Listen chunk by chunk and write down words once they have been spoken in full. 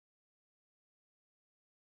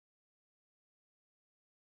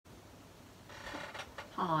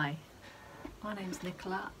Hi, my name's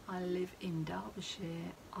Nicola. I live in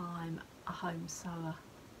Derbyshire. I'm a home sewer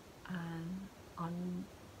and I'm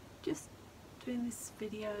just doing this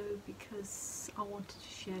video because I wanted to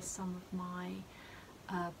share some of my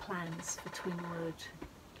plans for Twinwood.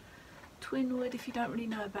 Twinwood, if you don't really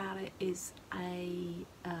know about it, is a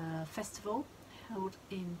festival held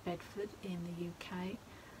in Bedford in the UK.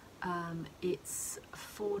 It's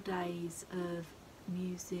 4 days of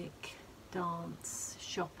music, dance,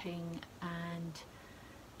 shopping and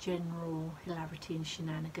general hilarity and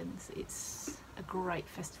shenanigans. It's a great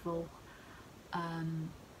festival and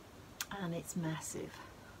it's massive.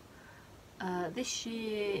 This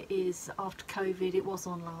year is after COVID. It was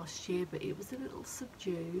on last year but it was a little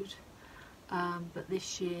subdued, but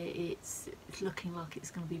this year it's looking like it's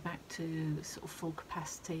going to be back to sort of full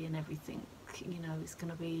capacity and everything. You know, it's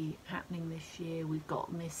going to be happening this year. We've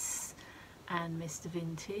got Miss and Mr.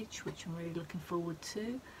 Vintage, which I'm really looking forward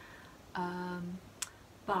to,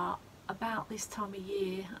 but about this time of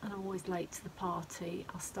year, and I'm always late to the party,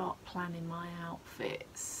 I start planning my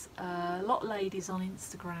outfits. A lot of ladies on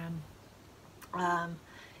Instagram,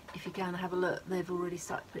 if you go and have a look, they've already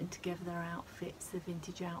started putting together their outfits, their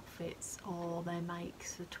vintage outfits or their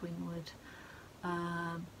makes for Twinwood.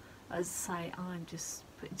 As I say, I'm just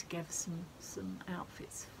putting together some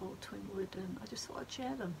outfits for Twinwood and I just thought I'd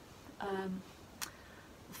share them.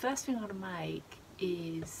 The first thing I'm going to make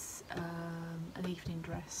is an evening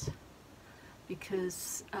dress,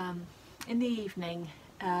 because in the evening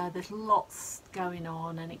there's lots going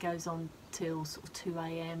on and it goes on till sort of 2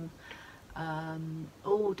 AM,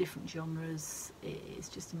 all different genres. It's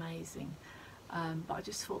just amazing, but I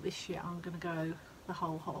just thought this year I'm going to go the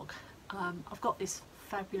whole hog. I've got this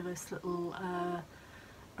fabulous little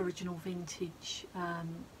original vintage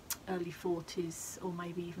early 40s or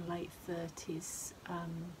maybe even late 30s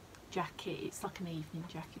jacket. It's like an evening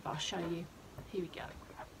jacket, but I'll show you. Here we go.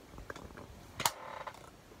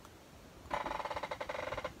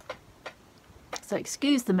 So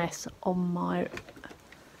excuse the mess on my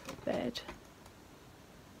bed.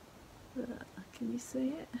 Can you see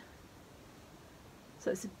it?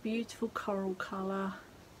 So it's a beautiful coral colour.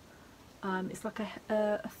 It's like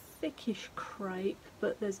a thickish crepe,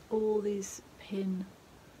 but there's all these pin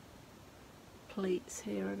pleats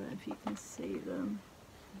here. I don't know if you can see them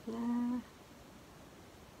there,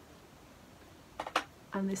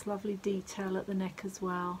 and this lovely detail at the neck as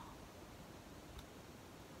well,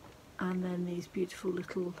 and then these beautiful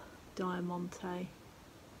little diamante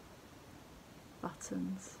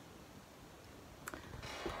buttons.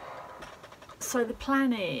 So the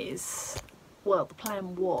plan is, well, the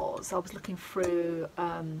plan was, I was looking through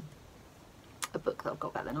a book that I've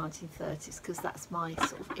got about the 1930s, because that's my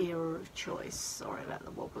sort of era of choice. Sorry about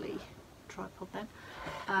the wobbly tripod then.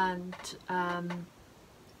 And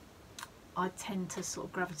I tend to sort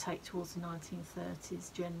of gravitate towards the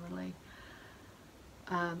 1930s generally.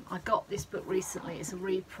 I got this book recently. It's a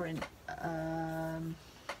reprint.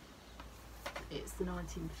 It's the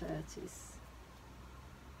 1930s.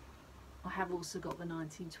 I have also got the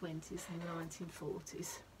 1920s and the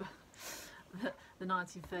 1940s, but the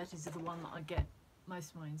 1930s are the one that I get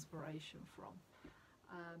most of my inspiration from.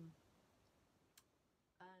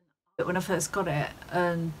 And when I first got it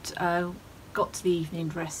and got to the evening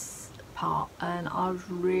dress part, and I was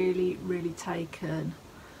really taken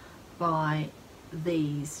by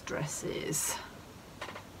these dresses.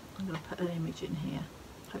 I'm going to put an image in here,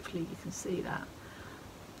 hopefully you can see that.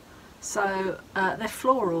 So they're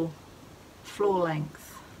floor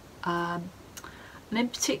length, and in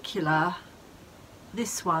particular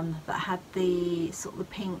this one that had the sort of the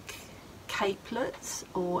pink capelets,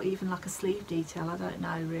 or even like a sleeve detail, I don't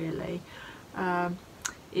know really.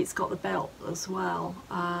 It's got the belt as well,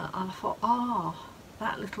 and I thought, oh,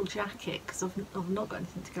 that little jacket, because I've not got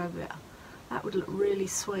anything to go with it, that would look really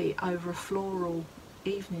sweet over a floral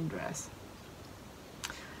evening dress.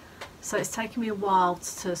 So it's taken me a while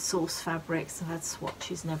to source fabrics. I've had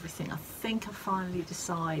swatches and everything. I think I finally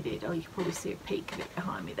decided, oh, you can probably see a peek of it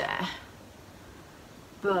behind me there,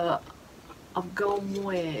 but I've gone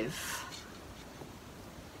with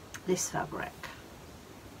this fabric.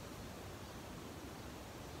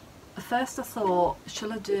 At first I thought,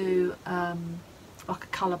 shall I do like a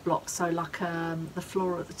colour block, so like the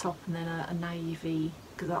floral at the top and then a navy,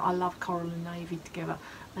 because I love coral and navy together,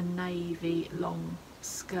 a navy long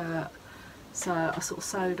skirt. So I sort of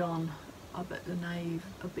sewed on a bit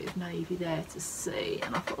of navy there to see,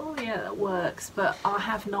 and I thought, oh yeah, that works, but I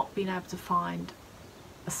have not been able to find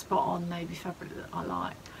a spot on navy fabric that I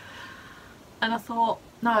like. And I thought,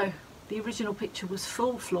 no, the original picture was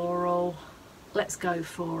full floral, let's go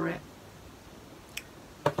for it.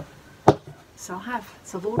 So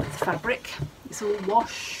I've ordered the fabric, it's all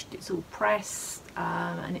washed, it's all pressed,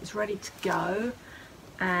 and it's ready to go.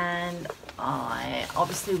 And I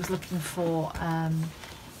obviously was looking for a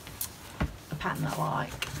pattern that I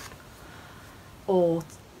like, or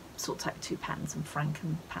sort of take 2 patterns and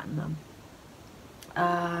Franken pattern them.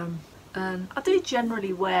 And I do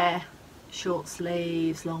generally wear short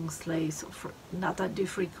sleeves, long sleeves, sort of no, I don't do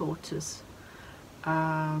 3/4.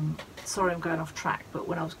 Sorry I'm going off track, but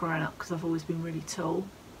when I was growing up, because I've always been really tall,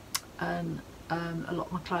 and a lot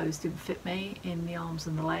of my clothes didn't fit me in the arms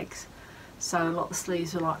and the legs, so a lot of the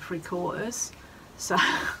sleeves were like 3/4, so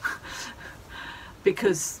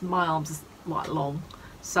because my arms are like long,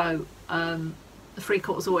 so the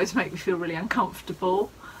 3/4 always make me feel really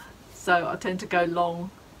uncomfortable, so I tend to go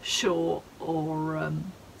long, short, or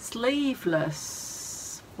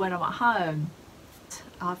sleeveless when I'm at home.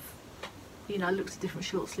 I've looked at different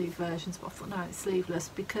short sleeve versions, but I thought no, it's sleeveless,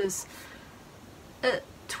 because at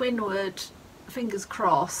Twinwood, fingers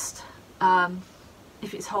crossed,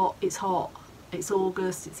 if it's hot, it's hot. It's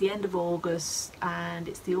August, it's the end of August, and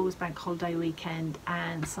it's the August bank holiday weekend,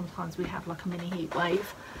 and sometimes we have like a mini heat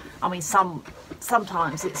wave. I mean,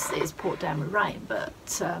 sometimes it's poured down with rain, but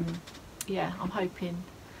yeah, I'm hoping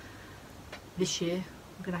this year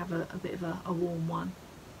we're going to have a bit of a warm one.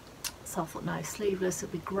 So I thought, no, sleeveless,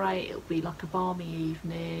 it'll be great, it'll be like a balmy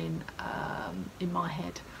evening. In my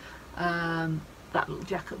head, that little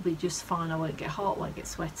jacket will be just fine, I won't get hot, won't get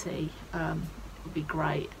sweaty, it'll be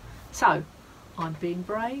great. So I'm being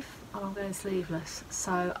brave and I'm going sleeveless,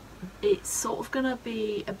 so it's sort of going to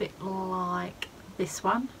be a bit like this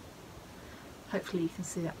one. Hopefully you can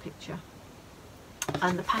see that picture.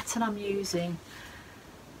 And the pattern I'm using,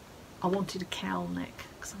 I wanted a cowl neck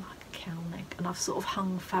because I like a cowl neck, and I've sort of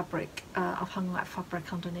hung fabric, I've hung that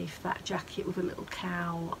fabric underneath that jacket with a little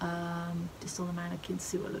cowl, just on the mannequin to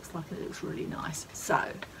see what it looks like, and it looks really nice.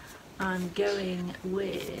 So I'm going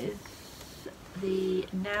with the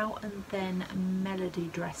Now and Then Melody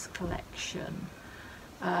Dress collection.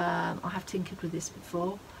 I have tinkered with this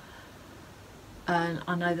before, and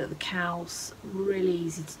I know that the cowl's really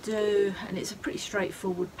easy to do, and it's a pretty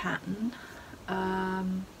straightforward pattern.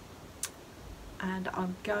 And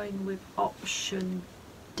I'm going with option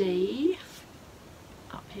D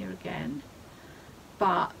up here again,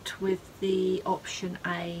 but with the option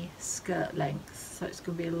A skirt length, so it's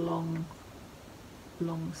going to be a long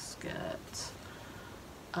skirt.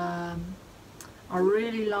 I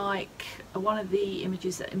really like one of the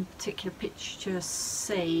images that in particular picture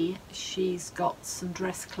C. She's got some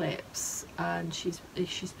dress clips, and she's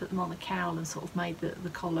put them on the cowl and sort of made the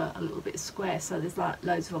collar a little bit square, so there's like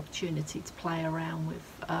loads of opportunity to play around with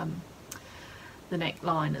the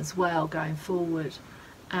neckline as well going forward.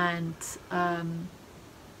 And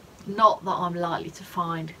not that I'm likely to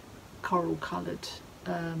find coral coloured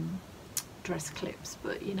dress clips,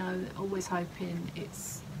 but always hoping.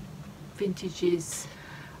 It's vintages,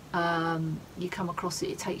 you come across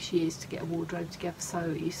it takes years to get a wardrobe together, so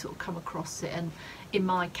you sort of come across it, and in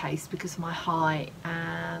my case, because of my height,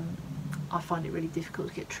 I find it really difficult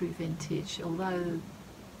to get true vintage, although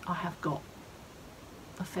I have got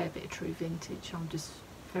a fair bit of true vintage. I'm just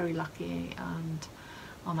very lucky, and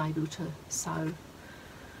I'm able to sew,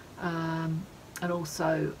 and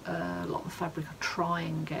also a lot of the fabric I try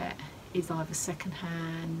and get is either second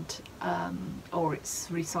hand, or it's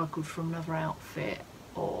recycled from another outfit,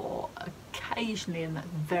 or occasionally, and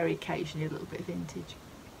very occasionally, a little bit of vintage.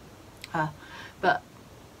 But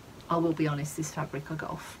I will be honest, this fabric I got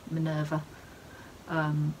off Minerva,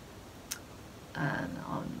 and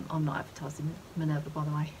I'm not advertising Minerva, by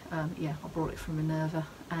the way. Yeah, I brought it from Minerva,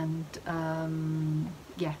 and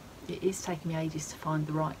yeah, it is taking me ages to find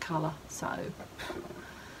the right colour, so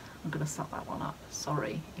I'm going to suck that one up.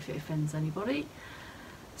 Sorry if it offends anybody.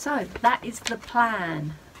 So that is the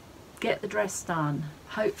plan. Get the dress done.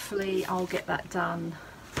 Hopefully I'll get that done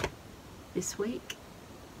this week.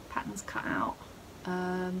 Patterns cut out.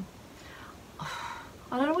 I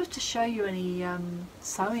don't know if to show you any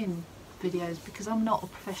sewing videos, because I'm not a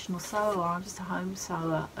professional sewer, I'm just a home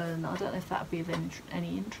sewer, and I don't know if that would be of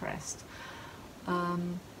any interest. I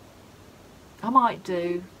might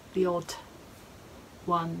do the odd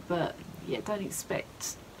one, but yeah, don't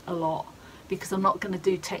expect a lot, because I'm not going to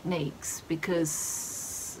do techniques,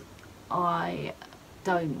 because I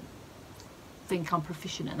don't think I'm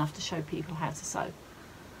proficient enough to show people how to sew.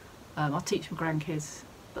 I teach my grandkids,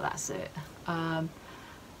 but that's it.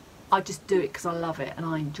 I just do it because I love it and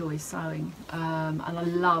I enjoy sewing, and I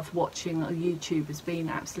love watching YouTube. Has been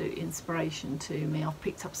absolute inspiration to me. I've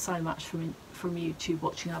picked up so much from YouTube,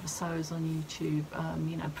 watching other sewers on YouTube,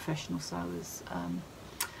 professional sewers,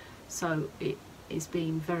 so it is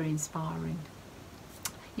been very inspiring.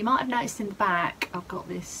 You might have noticed in the back I've got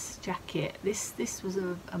this jacket. This was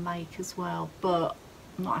a make as well, but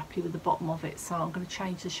I'm not happy with the bottom of it, so I'm going to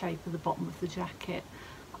change the shape of the bottom of the jacket.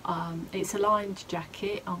 It's a lined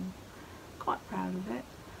jacket. I'm quite proud of it,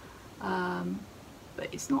 but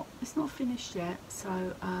it's not finished yet, so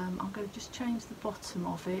I'm going to just change the bottom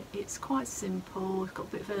of it. It's quite simple. It's got a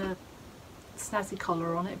bit of a snazzy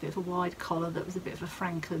collar on it, a bit of a wide collar that was a bit of a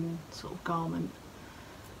Franken sort of garment.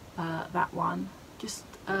 That one, just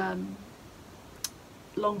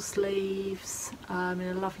long sleeves, in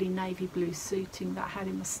a lovely navy blue suiting that I had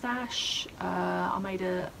in my stash. I made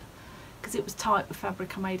because it was tight with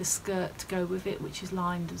fabric, I made a skirt to go with it, which is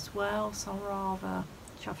lined as well, so I'm rather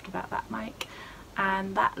chuffed about that make.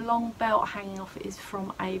 And that long belt hanging off it is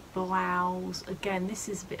from a blouse. Again, this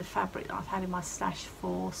is a bit of fabric that I've had in my stash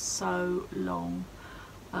for so long.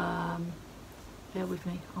 Bear with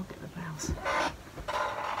me, I'll get the blouse.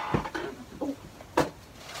 Oh.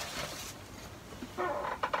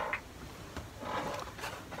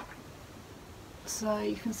 So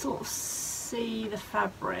you can sort of see the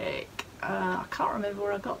fabric. I can't remember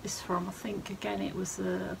where I got this from. I think again it was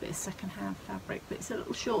a bit of second-hand fabric, but it's a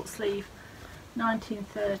little short sleeve,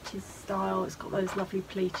 1930s style. It's got those lovely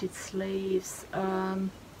pleated sleeves,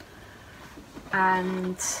 and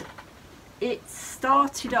it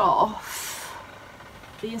started off,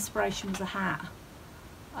 the inspiration was a hat,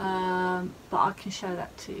 but I can show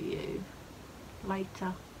that to you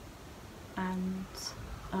later. And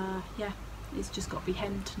yeah, it's just got to be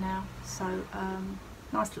hemmed now. So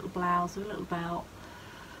nice little blouse with a little belt.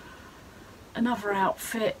 Another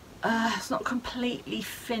outfit. It's not completely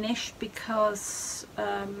finished because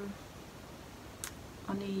I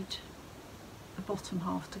need the bottom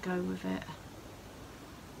half to go with it.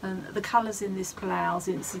 And the colours in this blouse,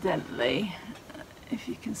 incidentally, if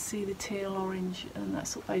you can see the teal, orange and that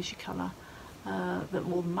sort of beigey colour, that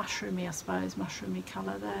more mushroomy, I suppose, mushroomy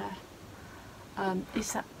colour there.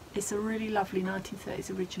 It's a really lovely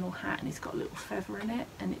 1930s original hat, and it's got a little feather in it,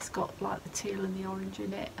 and it's got like the teal and the orange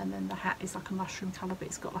in it, and then the hat is like a mushroom colour, but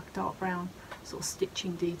it's got like a dark brown sort of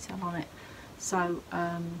stitching detail on it. So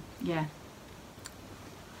yeah,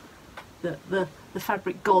 the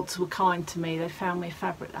fabric gods were kind to me. They found me a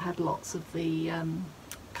fabric that had lots of the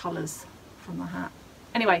colours from the hat.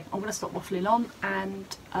 Anyway, I'm going to stop waffling on,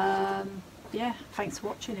 and yeah, thanks for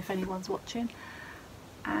watching if anyone's watching,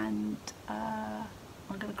 and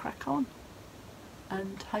I'm going to crack on,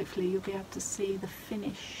 and hopefully you'll be able to see the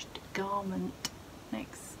finished garment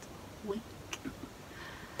next week.